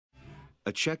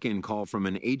a check-in call from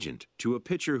an agent to a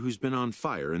pitcher who's been on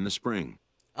fire in the spring.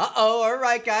 Uh-oh, all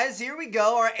right, guys, here we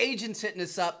go. Our agent's hitting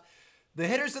us up. The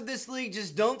hitters of this league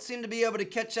just don't seem to be able to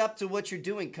catch up to what you're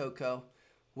doing, Coco.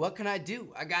 What can I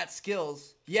do? I got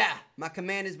skills. Yeah, my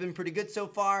command has been pretty good so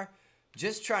far.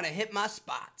 Just trying to hit my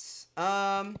spots.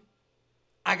 I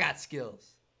got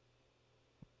skills.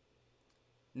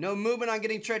 No movement on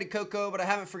getting traded, Coco, but I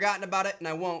haven't forgotten about it, and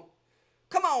I won't.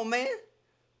 Come on, man.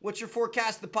 What's your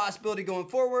forecast of the possibility going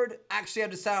forward? Actually,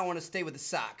 I've decided I want to stay with the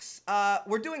Sox.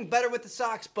 We're doing better with the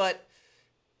Sox, but...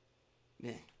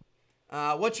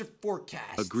 what's your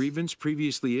forecast? A grievance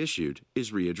previously issued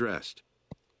is readdressed.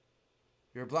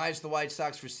 You're obliged to the White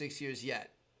Sox for 6 years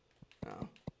yet. Oh.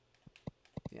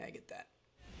 Yeah, I get that.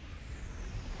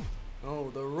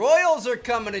 Oh, the Royals are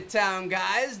coming to town,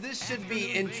 guys. This should be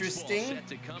interesting.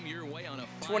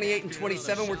 28 and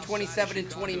 27. We're 27 and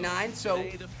 29, so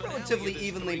relatively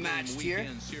evenly matched here.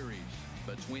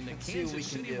 Let's see what we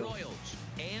can do.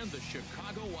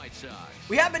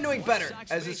 We have been doing better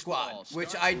as a squad,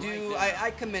 which I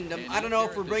commend them. I don't know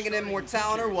if we're bringing in more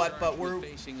talent or what, but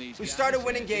we started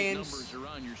winning games.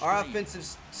 Our offense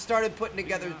has started putting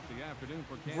together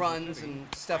runs and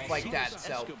stuff like that.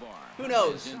 So who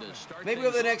knows? Maybe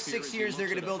over the next 6 years they're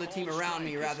going to build a team around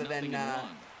me rather than me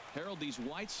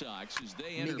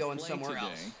going somewhere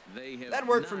else. That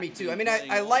worked for me too. I mean,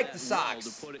 I like the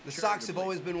Sox. The Sox have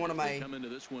always been one of my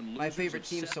favorite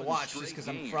teams to watch just because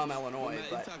I'm from Illinois.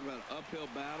 But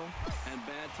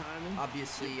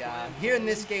obviously, here in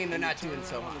this game, they're not doing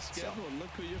so hot. So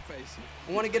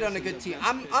I want to get on a good team.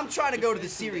 I'm trying to go to the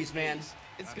series, man.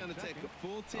 It's going to take a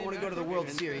full team. I want to go to the World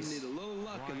Series. Need a little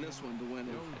luck in this one to win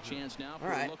it. A chance now for all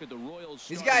right. a look at the Royals.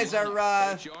 These guys are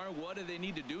what do they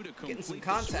need to do to getting some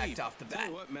contact off the bat. Tell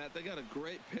you what, Matt, they got a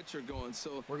great pitcher going,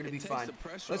 so we're going to be fine.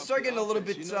 Let's start getting a little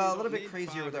bit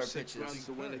crazier with our pitches.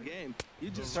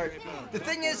 The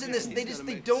thing is, in this,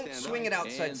 they don't swing it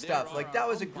outside stuff. Like that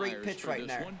was a great pitch right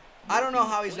there. I don't know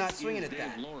how he's not swinging at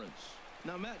that.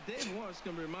 Now, Matt, Dave Lawrence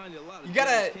going to remind you a lot of. You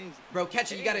gotta, bro,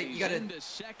 catch it. You gotta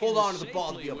hold on to the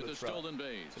ball to be able to throw.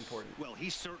 It's important. Well,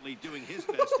 he's certainly doing his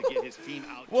best to get his team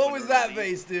out. What was that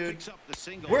base, dude?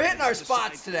 We're hitting our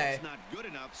spots today. Not good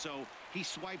enough, so he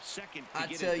swipes second to I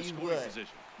get tell into you scoring what.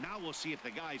 position. Now we'll see if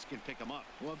the guys can pick him up.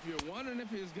 Well, if you're wondering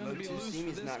if he's going to be loose for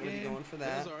this not game, going for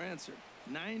that. There's our answer.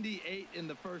 98 in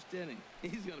the first inning.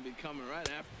 He's going to be coming right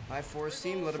after. High four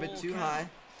seam, a little bit too high.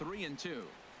 3-2.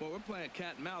 Well, we're playing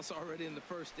cat and mouse already in the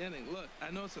first inning. Look,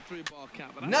 I know it's a 3-ball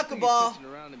count, but knuckleball.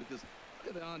 Around him because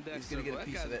look at the on-deck He's gonna get a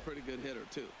piece that guy's of it. A pretty good hitter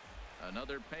too.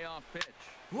 Another payoff pitch.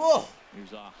 Whoa!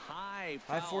 Here's a high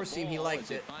four seam. He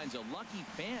liked it. Finds a lucky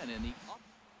fan in the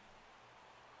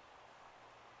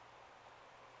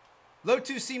Low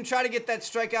two seam. Try to get that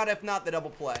strikeout. If not, the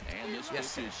double play. And this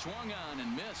pitch is swung on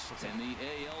and missed. And the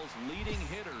AL's leading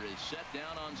hitter is set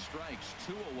down on strikes.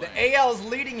 2 away. The AL's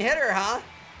leading hitter, huh?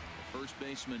 First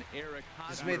baseman Eric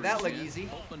just made that look easy.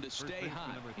 Hoping to stay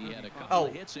hot. He had a couple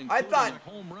of hits, I thought,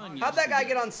 home run how'd that guy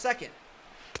get on second?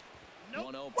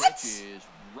 1-0 What? pitch is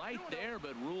right there,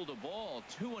 but ruled a ball.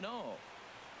 2-0.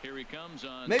 Here he comes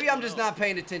on. Maybe I'm just not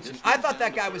paying attention. I thought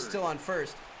that guy was still on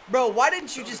first. Bro, why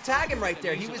didn't you just tag him right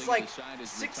there? He was like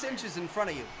 6 inches in front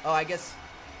of you. Oh, I guess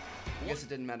it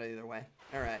didn't matter either way.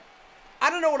 All right. I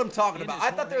don't know what I'm talking about.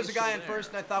 I thought there was a guy in first,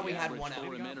 and I thought we had 1 out.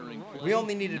 We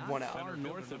only needed 1 out.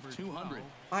 North of 200.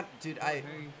 Dude, I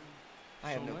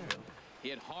have no clue.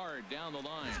 Hit hard down the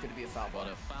line. It's going to be a foul ball.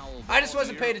 Ball I just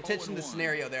wasn't paying attention to the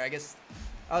scenario there. I guess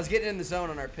I was getting in the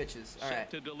zone on our pitches. All right.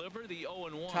 To deliver the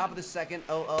 0-1. Top of the second,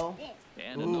 0-0.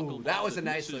 Ooh, that was a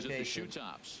nice location.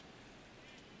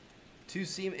 Two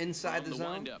seam inside the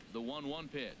zone. The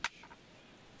 1-1 pitch.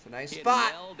 It's a nice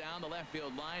spot. Well down the left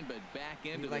field line, but back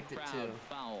into the crowd.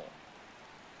 Foul.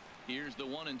 Here's the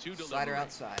 1-2 delivery. Slider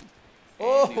outside.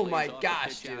 Oh my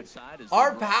gosh, dude.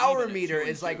 Our power meter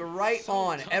is like right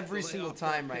on every single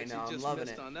time right now. I'm loving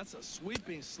it. That's a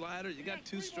sweeping slider. You got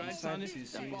 2 strikes on it.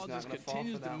 That ball just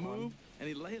continues to move, and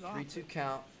he laid off. 3-2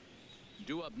 count.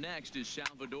 Due up next is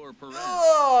Salvador Perez.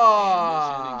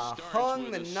 Oh, hung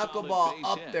the knuckleball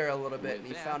up there a little bit, and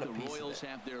he found a piece of it. The Royals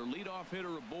have their leadoff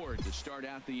hitter aboard to start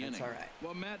out the inning. That's all right.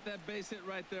 Well, Matt, that base hit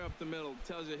right there up the middle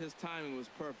tells you his timing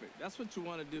was perfect. That's what you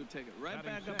want to do. Take it right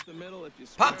back up the middle. If you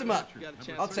popped him up.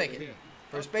 I'll take it.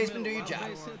 First baseman, do your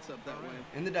job.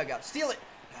 In the dugout. Steal it.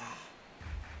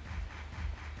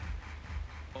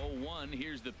 0-1.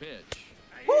 Here's the pitch.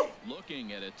 Woo.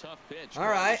 Looking at a tough pitch. All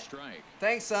right. Strike.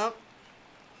 Thanks, Ump.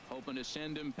 Hoping to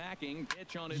send him packing.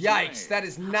 Pitch on his Yikes, way. that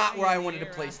is not where I wanted to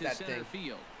place that thing.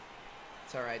 Field.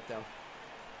 It's all right, though.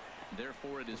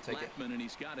 Therefore, it is Blackman, and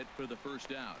he's got it for the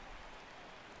first out.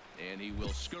 And he will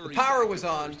scurry. The power back was to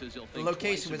on. first as he'll The think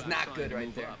location twice was about not trying good to right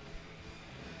move there. up.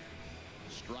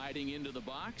 Striding into the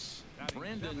box,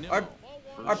 Brandon Our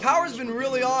Nimmo. power's been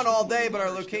really on all day, but our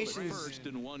Runners still at location's first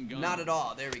and one gone. not at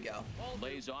all. There we go.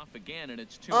 Lays off again, and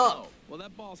it's 2-0. Well,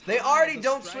 that ball's They high. already The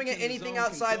don't strike swing in at the anything zone can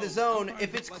outside go. the zone. Umpires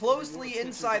If it's would like to closely reward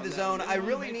inside the pitchers on zone, that. I They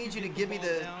really wanna need make you to people give me fall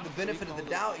the down, so benefit they of the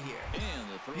call doubt it. here.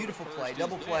 And the throw to Beautiful first play, is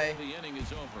double dead. play. The inning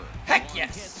is over. Heck One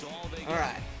yes. hit's all they All get.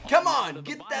 right. On Come down on. to the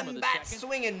Get bottom of them the bats second.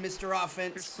 swinging, Mr. Here's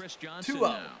Offense. Chris Johnson 2-0.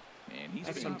 now. And he's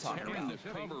That's been what I'm talking tearing about. the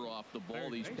cover off the ball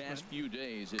these past few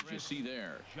days, as you see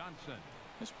there.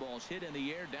 This ball's hit in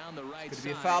the air down the right Could side.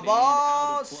 be a foul and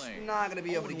ball. out of play. Not going to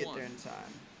be able to get 0-1. there in time.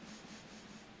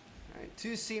 All right.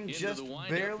 Two seem Into just the windup.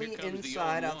 barely Here comes the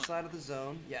inside, 0-1. outside of the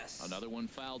zone. Yes. Another one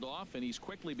fouled off, and he's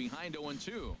quickly behind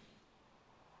 0-2.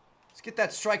 Let's get that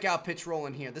strikeout pitch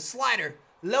rolling here. The slider,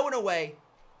 low and away,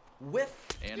 with.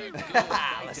 And a good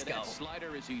bite Let's to go. that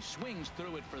slider as he swings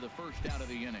through it for the first out of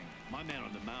the inning. My man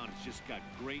on the mound has just got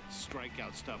great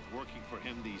strikeout stuff working for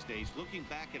him these days. Looking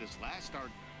back at his last start,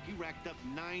 he racked up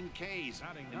 9 Ks,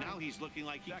 and now he's looking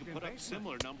like he could put up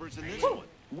similar numbers in this one.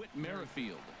 Whit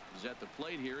Merrifield is at the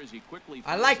plate here as he quickly.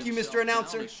 I like you, finds Mr. himself down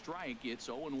Announcer. a strike. It's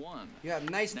 0-1. You have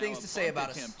nice Now things a to say bunt about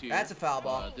us. attempt here. That's a foul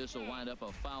ball. This will wind up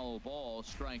a foul ball,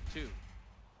 strike 2.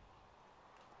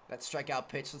 That strikeout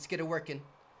pitch. Let's get it working.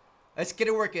 Let's get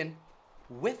it working.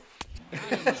 With.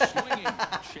 Swinging,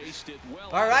 chased it well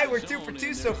All out right, of we're the 2 zone, for 2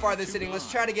 and so there far are this two inning. Let's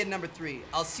gone. try to get number 3.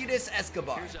 Alcides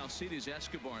Escobar. Here's Alcides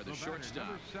Escobar, the shortstop.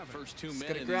 First 2 men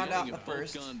gonna in ground the out inning the have both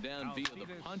first. gone down via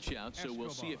the punch out, so we'll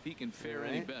see if he can fare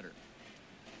any Alright. better.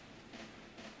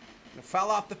 Gonna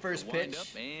foul off the first Wind up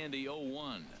pitch. and the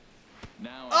 0-1.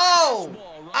 Now Oh!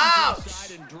 fastball runs Ouch!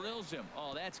 inside and drills him.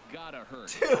 Oh, that's gotta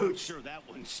hurt. Dude. Sure, that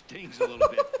one stings a little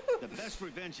bit. The best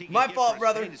revenge he can My get fault, for his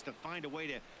brother. fan is to find a way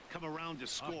to come around to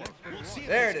score. We'll see if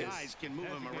There these it is. guys can move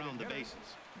him around the bases.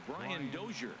 Brian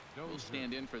Dozier will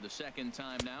stand in for the second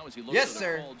time now as he looks Yes, at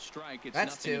sir. a called strike. It's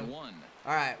That's 2. 0-1.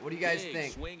 All right, what do you guys Big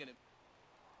think? swing and a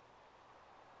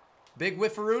Big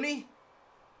whiffaroonie?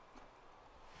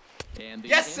 And the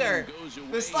Yes, inning sir. goes away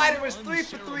The slider in was 3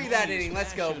 for 3 that unceremonious inning.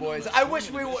 Let's go, fashion on boys. the I wish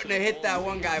swing we and a miss wouldn't have of hit the that ball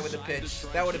one guy with a inside the pitch.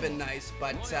 strike That would have zone. been nice,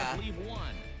 but I believe one.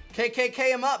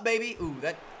 KKK him up, baby. Ooh,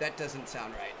 that doesn't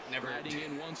sound right. Never. Riding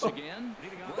in once again.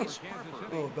 Bryce Harper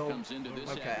Oh, don't. comes into this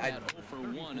Okay, at 0 for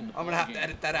 1 in the I'm gonna have ballgame. to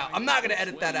edit that out. I'm not gonna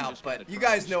edit that Swing out, just gotta but you try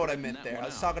guys to know what I straighten meant that there. I one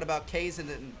was out. talking about Ks and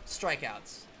then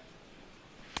strikeouts.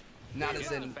 Not as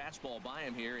Getting in the fastball by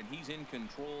him here, and he's in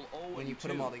control. 0 when you put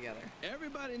them all together.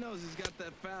 Everybody knows he's got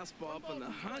that fastball up in the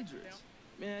hundreds.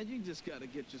 Man, you just got to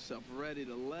get yourself ready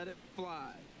to let it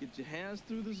fly. Get your hands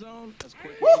through the zone as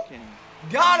quick as you can.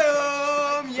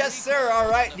 Got him! Yes, sir. All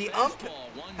right. The ump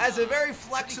has a very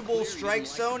flexible strike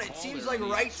zone. It seems like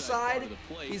right side,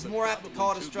 he's more apt to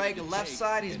call it a strike. And left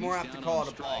side, he's more apt to call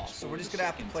it a ball. So we're just going to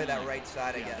have to play that right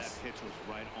side, I Yeah, guess. that pitch was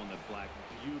right on the black.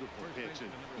 Beautiful pitch. And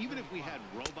even if we had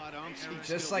robot umps, he'd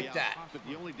Just still like be out. that. But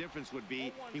the only difference would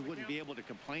be he wouldn't be able to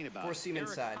complain about Four it. seam Eric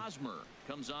inside. Hosmer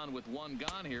comes on with one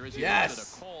gone here as he Yes!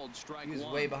 looks at a called strike He was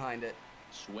 1. way behind it.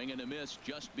 Swing and a miss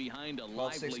just behind a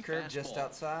 12-6 lively curve fastball. just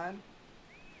outside.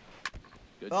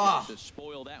 Good Ah. job to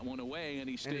spoil that one away, and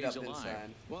he Ended stays up alive.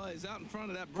 inside. Well, he's out in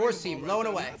front of that Four breaking seam, ball low and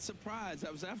right there. away. Not surprised.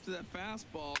 That was after that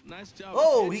fastball. Nice job.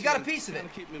 Oh, of he got a pitching, piece of it. trying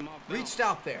to keep him off balance. Reached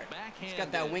out there. He's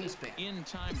got that Backhanded wingspan. in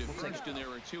time to take first, it. and there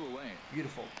are 2 away.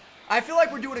 Beautiful. I feel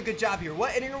like we're doing a good job here.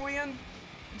 What inning are we in?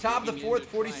 Top of the Digging fourth, in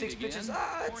to try 46 it pitches. again.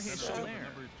 Ah, Four hits it's, from there.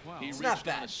 He it's not reached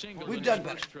on a bad. single We've in done his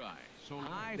better. first try.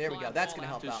 High There we go. fly That's ball gonna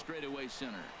out help to out. straightaway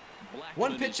center. Blackman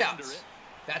One is pitch under outs. it.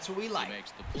 That's what we He like.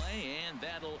 makes the play, and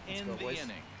that'll end go, the boys.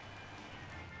 inning.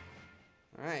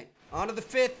 All right. On to the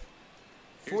fifth.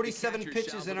 Here's the 47 catcher,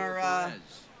 pitches in Salvador our Perez.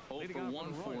 0 for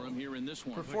 1 for him here in this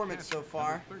one. performance so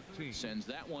far. Sends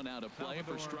that one out of play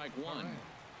for strike 1.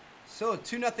 So a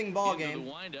 2-0 ball Into game.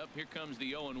 the windup, here comes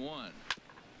the 0-1.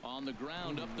 On the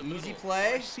ground, up the Easy middle.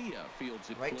 play. Garcia fields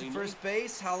it Right to cleanly. first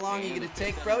base. How long are you going to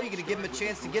take, bro? You're going to give him a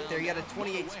chance to get there. He had a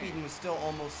 28 speed and was still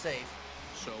almost safe.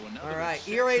 So another All right,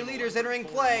 exceptional ERA leaders entering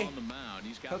effort play. on the mound.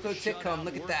 He's got Coco the Titcomb, shutout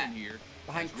look at working that. here,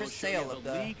 Behind as Chris we'll show Sale you of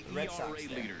the league Red ERA Sox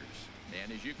there. leaders.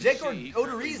 And as you can Jake see, he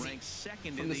currently Odorizzi ranks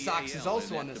second from in the Sox is AL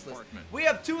also in on that this list. department. We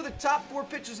have 2 of the top 4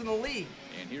 pitchers in the league.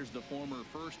 And here's the former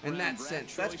first In round that draft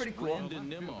sense, that's choice, pretty cool. Brandon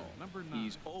Nimmo.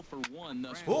 He's 0 for 1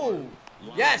 thus far. Oh,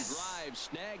 Line yes. drive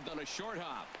snagged on a short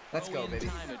hop. Let's Throw go, in baby.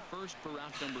 Time at first for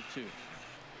out number 2.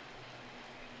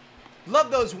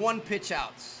 Love those 1 pitch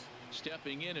outs.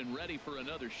 Stepping in and ready for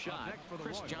another shot,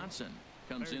 Chris Johnson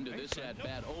comes into this at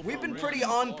bat. We've been pretty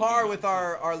on par with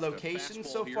our location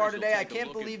so far today. I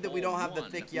can't believe that we don't have the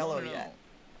thick yellow yet.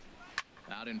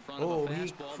 Out in front of a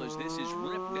fastball as this is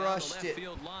ripped down the left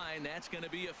field line. That's going to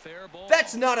be a fair ball.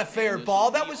 That's not a fair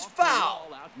ball. That was foul.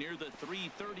 Out near the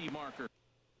 330 marker.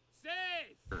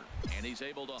 Save. And he's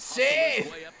able to save.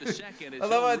 His way up to second. I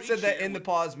love how it said that in the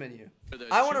pause menu.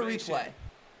 I want to replay.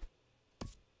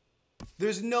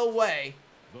 There's no way.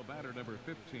 The batter number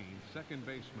 15, second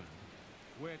baseman,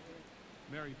 Whit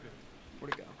Merrifield.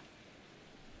 Where'd it go?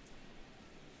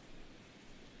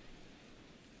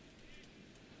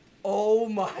 Oh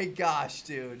my gosh,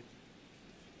 dude.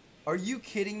 Are you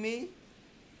kidding me?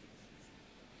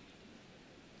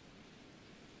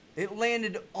 It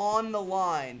landed on the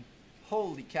line.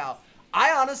 Holy cow.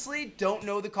 I honestly don't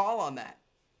know the call on that.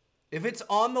 If it's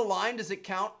on the line, does it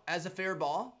count as a fair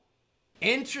ball?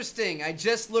 Interesting. I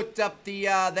just looked up the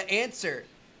answer.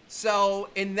 So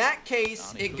in that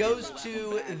case, it goes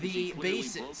to the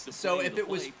bases. So if it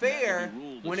was fair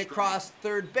when it crossed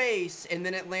third base and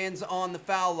then it lands on the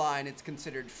foul line, it's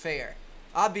considered fair.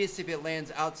 Obviously, if it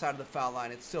lands outside of the foul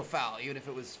line, it's still foul, even if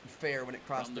it was fair when it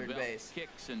crossed third base.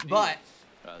 But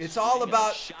it's all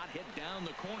about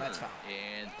that's foul.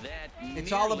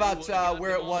 It's all about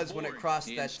where it was when it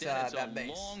crossed that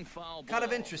base. Kind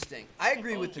of interesting. I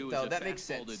agree with it though. That makes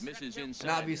sense. And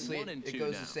obviously, it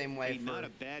goes the same way for not a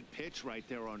bad pitch right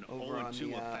there on over on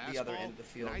the other end of the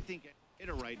field. And I think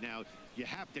hitter right now, you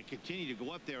have to continue to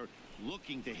go up there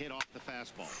looking to hit off the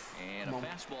fastball. And a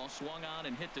fastball swung on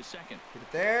and hit to second. Get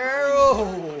it there.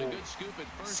 Oh,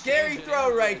 scary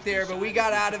throw right there, but we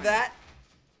got out of that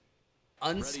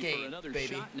unscathed,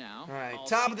 baby. All right,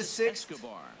 top of the sixth.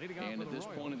 And at this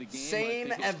point of the game,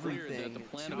 same everything.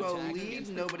 2-0 lead,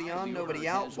 nobody on, nobody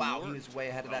out. Wow, he was way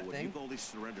ahead of that thing. You've only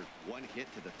surrendered one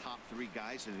hit to the top three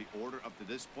guys in the order up to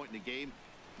this point in the game.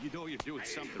 You know you're doing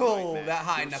something right, man. That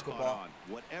high knuckleball.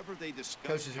 Whatever they discuss,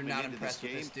 coaches are not impressed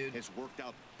with this dude. Has worked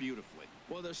out beautifully.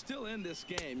 Well, they're still in this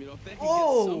game. You know, if they can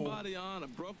get somebody on a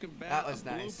broken bat, that was a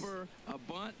nice. blooper, a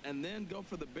bunt, and then go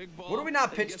for the big ball. What do we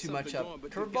not pitch too much of?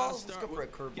 Curveballs? Let's go for a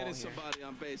curveball here. Somebody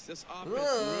on base. This offense needs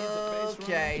a base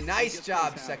okay, run. Nice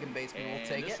job, second baseman. We'll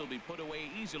take it.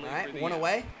 All right, one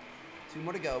away. Two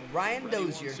more to go. Brian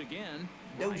Dozier.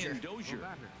 Dozier.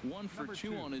 1 for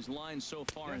 2 on his line so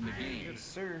far in the game. Yes,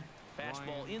 sir.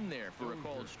 Fastball in there for a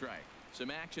called strike. Some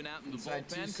action out in the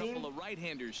bullpen. Couple of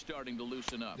right-handers starting to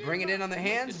loosen up. Bring it in on the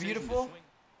hands. Beautiful.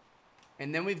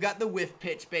 And then we've got the whiff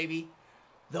pitch, baby.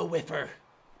 The whiffer.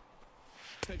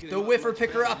 The whiffer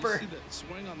picker-upper.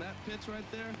 Swing on that pitch right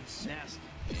there. Nasty.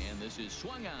 And this is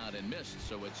swung out and missed,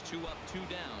 so it's 2 up, 2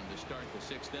 down to start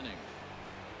the 6th inning.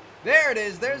 There it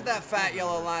is. There's that fat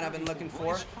yellow line I've been looking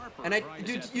for. And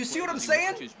dude, you see what I'm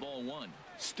saying?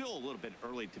 Still a little bit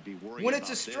early to be worried. When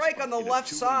it's a strike on the left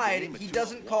side, he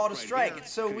doesn't call it a strike.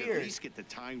 It's so weird. At least get the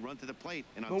tying run to the plate.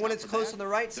 And but when it's close on the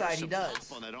right side, he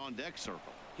does. On that on-deck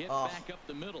circle. Oh.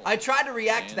 I tried to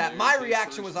react to that. My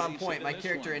reaction was on point. My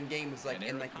character in game was like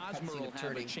in like the cutscene of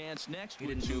turning. He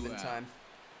didn't move in time.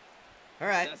 All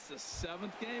right. That's the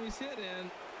 7th game he's hit in.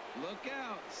 Look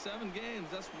out, 7 games,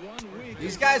 that's 1 week.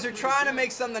 These guys are trying to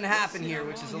make something happen here,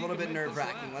 which is a little bit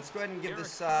nerve-wracking. Let's go ahead and give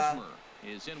this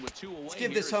let's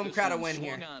give this home crowd a win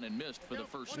here.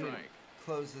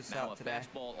 Close this out today.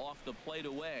 Fastball off the plate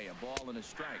away, a ball and a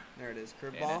strike. There it is,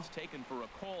 curveball. And it's taken for a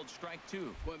called strike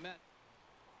 2.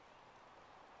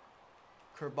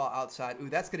 Curveball outside. Ooh,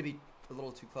 that's going to be a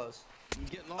little too close.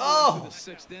 Getting all the way to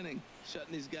the 6th inning,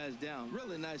 shutting these guys down.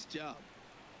 Really nice job.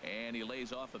 And he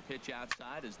lays off a pitch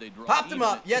outside as they draw. Popped him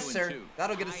up. Yes, sir.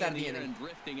 That'll get us out of the inning.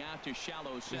 Drifting out to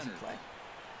shallow center.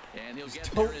 And he'll get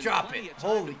don't drop it.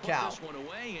 Holy cow. This one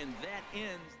away, and that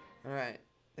ends. All right.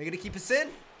 They're going to keep us in?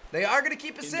 They are going to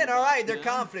keep us in. All right. They're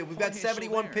confident. We've got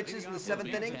 71 pitches in the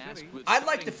 7th inning. I'd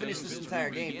like to finish this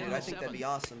entire game, dude. I think that'd be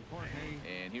awesome.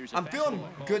 I'm feeling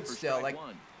good still. Like,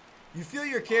 you feel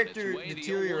your character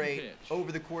deteriorate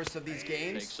over the course of these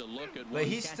games, but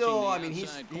he's still, I mean,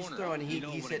 he's throwing heat,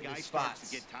 he's hitting the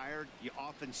spots.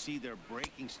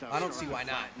 I don't see why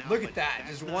not. Look at that,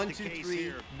 just 1, 2,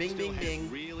 3, bing, bing,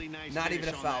 bing, not even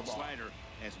a foul ball.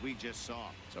 As we just saw.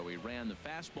 So he ran the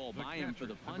fastball by him for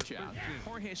the punch out.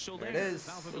 Jorge Soler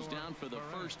was down for the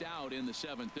first out in the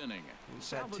 7th inning.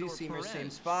 Shot 2-seamer, same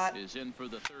spot. Is in for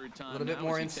the 3rd time. A little bit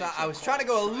more inside. I was trying to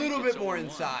go a little bit more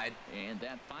inside. And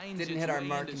that didn't hit our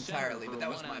mark entirely, but that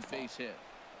was my fault. Hit.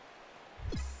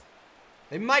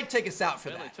 They might take us out for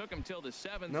that. It took him till the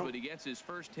 7th, but he gets his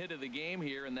first hit of the game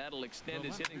here, and that'll extend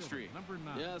his hitting streak.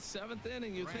 Yeah, 7th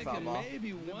inning, you're thinking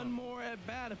maybe one more at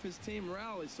bat if his team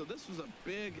rallies. So this was a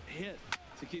big hit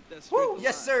to keep that streak alive.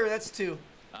 Yes, sir. That's 2.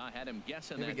 I had him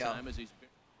guessing that time as he's.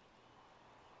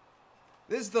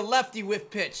 This is the lefty whiff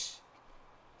pitch.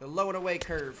 The low and away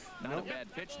curve. Not Nope. a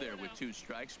bad pitch there with 2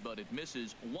 strikes, but it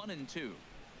misses 1 and 2.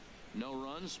 No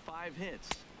runs, 5 hits.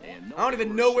 And no I don't even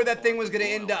errors know where so that thing far was for gonna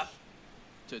the end Royals. up.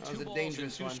 To That was 2 a balls dangerous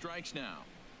and 2 one. strikes now.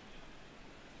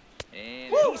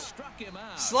 And Woo! he struck him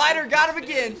out. Slider got him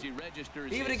again. As he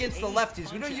registers Even his against the 8th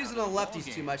lefties. We don't punch use out it on of the the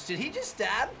lefties too ballgame. much. Did he just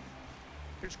stab?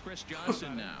 Here's Chris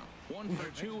Johnson now. 1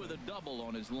 for 2 with a double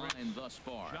on his line thus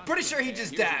far. Pretty sure he And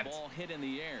just here's a dabbed. ball hit in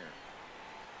the air.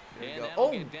 There you And go. that'll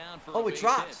Oh, get down for a oh, it base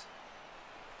drops. hit.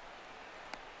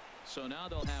 So now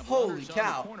they'll have Holy runners on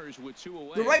cow. the corners with 2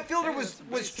 away. The right fielder was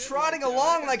trotting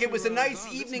along like it was a nice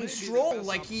evening stroll,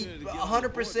 like he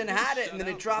 100% had it, and then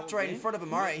it dropped right in front of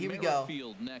him. All right, here we go.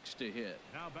 Field next to hit.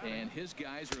 And his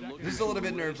guys are looking This is a little to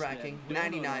bit race nerve-wracking. that donut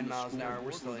 99 on the miles an hour.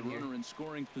 We're scoreboard still with in a here. runner in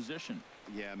scoring position.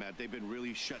 Yeah, Matt, they've been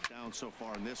really shut down so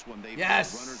far in this one. They've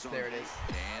Yes, had runners on there it is.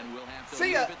 And we'll have to See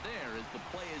leave ya. it there as the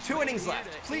play is 2 made innings here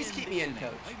left. to Please end keep the me in, inning.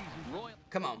 coach. Royal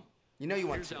Come on. You know you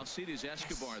want Here's to. Alcides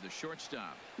Escobar, the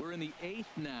shortstop. We're in the 8th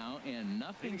now, and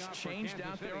nothing's changed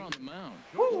out there on the mound.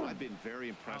 I've been very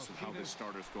impressed with how this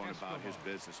starter's going about his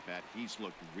business, Matt. He's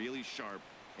looked really sharp,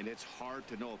 and it's hard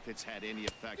to know if it's had any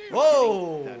effect.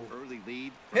 Whoa. That early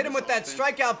lead. Hit him with that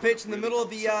strikeout pitch in the middle of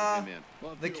the settled him in.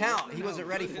 Well, if the you're count. wondering He wasn't how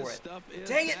ready good for his it. stuff is,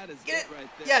 Dang it. that is Get it. right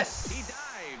there. Yes. He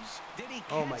dives. Did he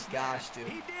Oh my catch gosh, that? dude.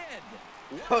 He did.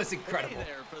 That What was a incredible. play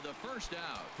there for the first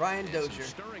out. Brian And some Dozier.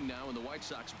 stirring now in the White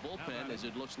Sox bullpen as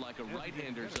it looks like a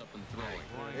right-hander's up and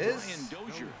throwing. Is? Brian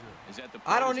Dozier is at the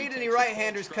I don't plate as he need any takes a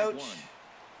right-handers, strike coach. 1.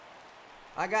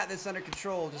 I got this under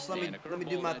control. Just let me And a do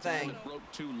curveball my that time thing. it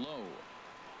broke too low.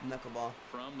 Knuckleball.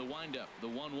 From the windup, the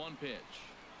 1-1 pitch.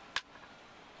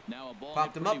 Now a ball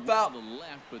Popped hit him up, pretty well foul. to the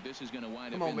left, but this is going to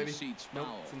wind Come up on, in baby. the seats Nope,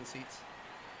 foul. it's in the seats.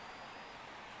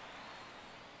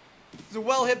 It's a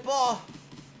well-hit ball.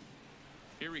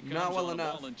 Here he comes Not well on a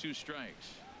enough. ball and 2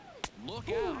 strikes. Look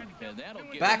out, and that'll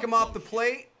get Back him a off the push.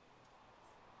 plate.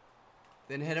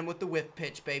 Then hit him with the whip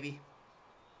pitch, baby.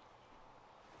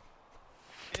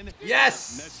 And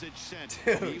Yes! Message sent.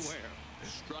 Dude. Beware.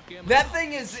 Struck him That out.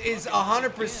 thing is Struck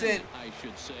him 100% again, I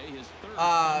should say, his third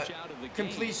punch out of the game.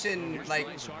 completion, Here's like,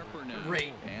 Bryce Harper now.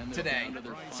 rate And they're today. down to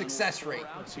their final Success 4 rate.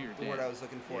 outs here, The word Dan. I was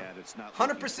looking for. Yeah, it's not 100%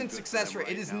 looking too good success for them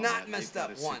rate. It is right not now, Matt. messed They've up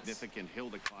got a once. significant hill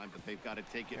to climb, but they've got to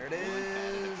take it There it one at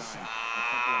a is. time.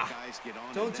 A couple of guys get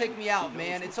on Don't and take then me who out, knows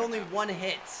man. what It's can only happen. 1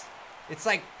 hit. It's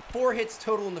like 4 hits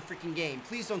total in the freaking game.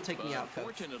 Please don't take me But out, coach.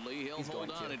 Fortunately, he'll He's hold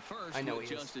going on to. at first I know with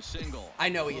he is. just a single. I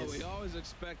know he Well, is. we always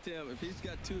expect him. If he's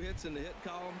got 2 hits in the hit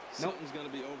column, Nope. something's going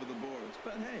to be over the boards.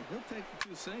 But hey, he'll take the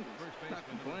 2 singles. Not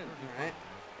complaining. All right.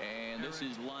 And this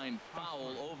is line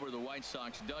foul over the White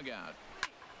Sox dugout.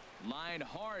 Line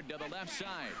hard to the left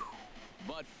side,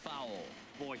 but foul.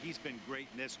 Boy, he's been great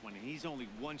in this one, and he's only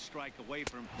 1 strike away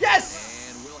from.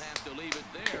 Yes! And we'll have to leave it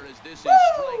there as this is Woo!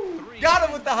 strike 3. Got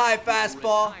him with the high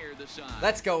fastball. Retire the side.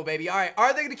 Let's go, baby. All right.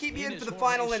 Are they going to keep me in is for the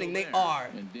Jorge final inning? They Soler. are.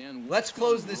 And Dan, Let's what's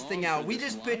close gone this wrong thing for out. We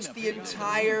this just pitched lineup the here?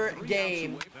 entire 3 outs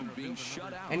game away from being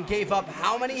shut out. and gave up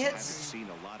how many I haven't hits? seen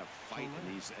a lot of fight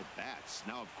in these at-bats.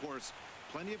 Now, of course,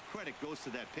 plenty of credit goes to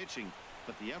that pitching,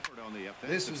 but the effort on the offensive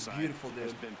This was side beautiful,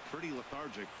 has dude. been pretty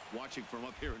lethargic watching from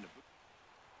up here in the booth.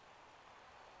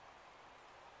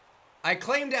 I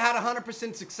claimed it had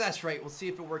 100% success rate. We'll see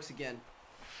if it works again.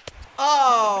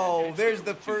 Oh, there's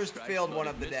the first failed one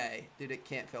of the day. Dude, it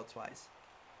can't fail twice.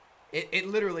 It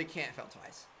literally can't fail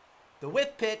twice. The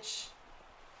whip pitch.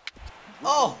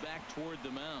 Oh, Back toward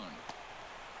the mound.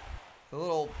 the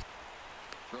little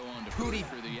Throw on to pooty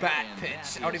first for the bat out, and pitch.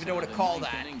 that I don't is even know what how to the call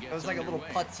ninth that. inning It gets was like a little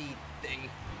underway. putsy thing.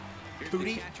 Here's the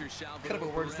Pooty? catcher, Salvador Kind of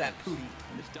a word's that, Perez. pooty.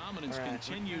 His dominance All right.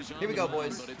 continues on Here we the go, mound,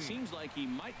 boys. but it seems like he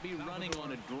might be running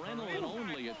on adrenaline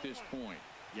only at this point.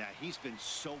 Yeah, he's been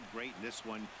so great in this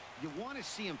one. You want to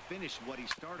see him finish what he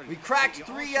started. We cracked but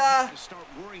you three, also have to start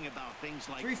worrying about things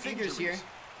like 3 figures injuries.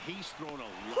 here. He's thrown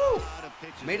a Whew. lot of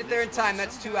pitches. Made it in there this in time. one.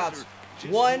 That's Some 2 guys outs. are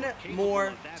just One more capable more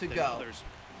of that to than go. others,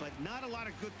 but not a lot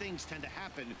of good things tend to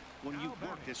happen when you've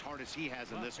worked as hard as he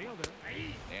has in this one.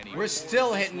 And he We're forced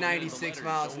still this hitting one into the 96 letters,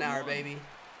 miles an hour, 0-1. baby.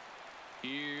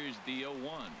 Here's the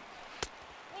 0-1.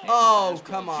 Oh, Fastball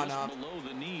come on just up. below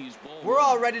the knees, ball We're 1.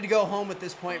 all ready to go home at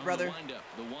this point, On the brother. windup,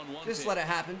 the 1-1 Just pitch. let it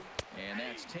happen. And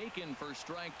that's taken for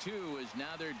strike 2 as now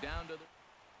they're down to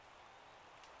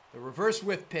The reverse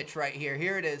whip pitch right here.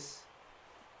 Here it is.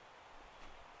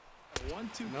 A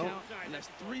 1-2 Nope. count, and that's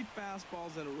 3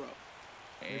 fastballs in a row.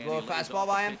 And blow a he lays fastball off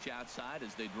the by him? pitch outside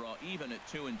as they draw even at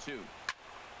 2-2.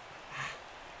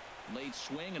 Late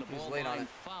swing and a He was ball late on line it.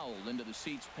 fouled into the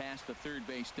seats past the third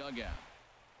base dugout.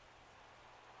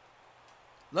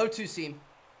 Low 2-seam.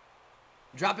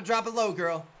 Drop it low,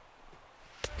 girl.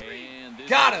 And this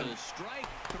Got is him. a strike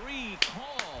 3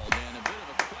 called and a bit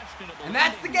of a questionable And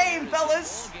that's the game,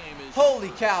 fellas. Holy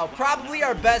cow. Probably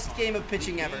our best game of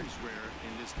pitching ever.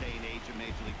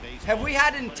 Have we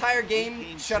had an entire game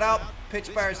shutout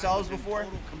pitched by ourselves before?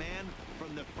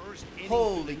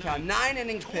 Holy cow. 9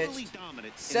 innings pitched,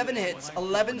 7 hits,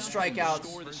 11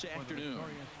 strikeouts,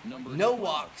 no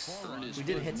walks. We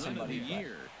did hit somebody.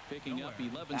 Picking up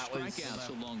 11 strikeouts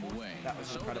along the way. That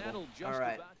was incredible. All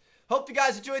right. Hope you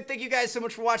guys enjoyed. Thank you guys so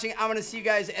much for watching. I'm going to see you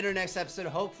guys in our next episode.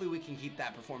 Hopefully we can keep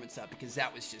that performance up because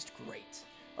that was just great.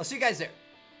 I'll see you guys there.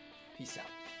 Peace out.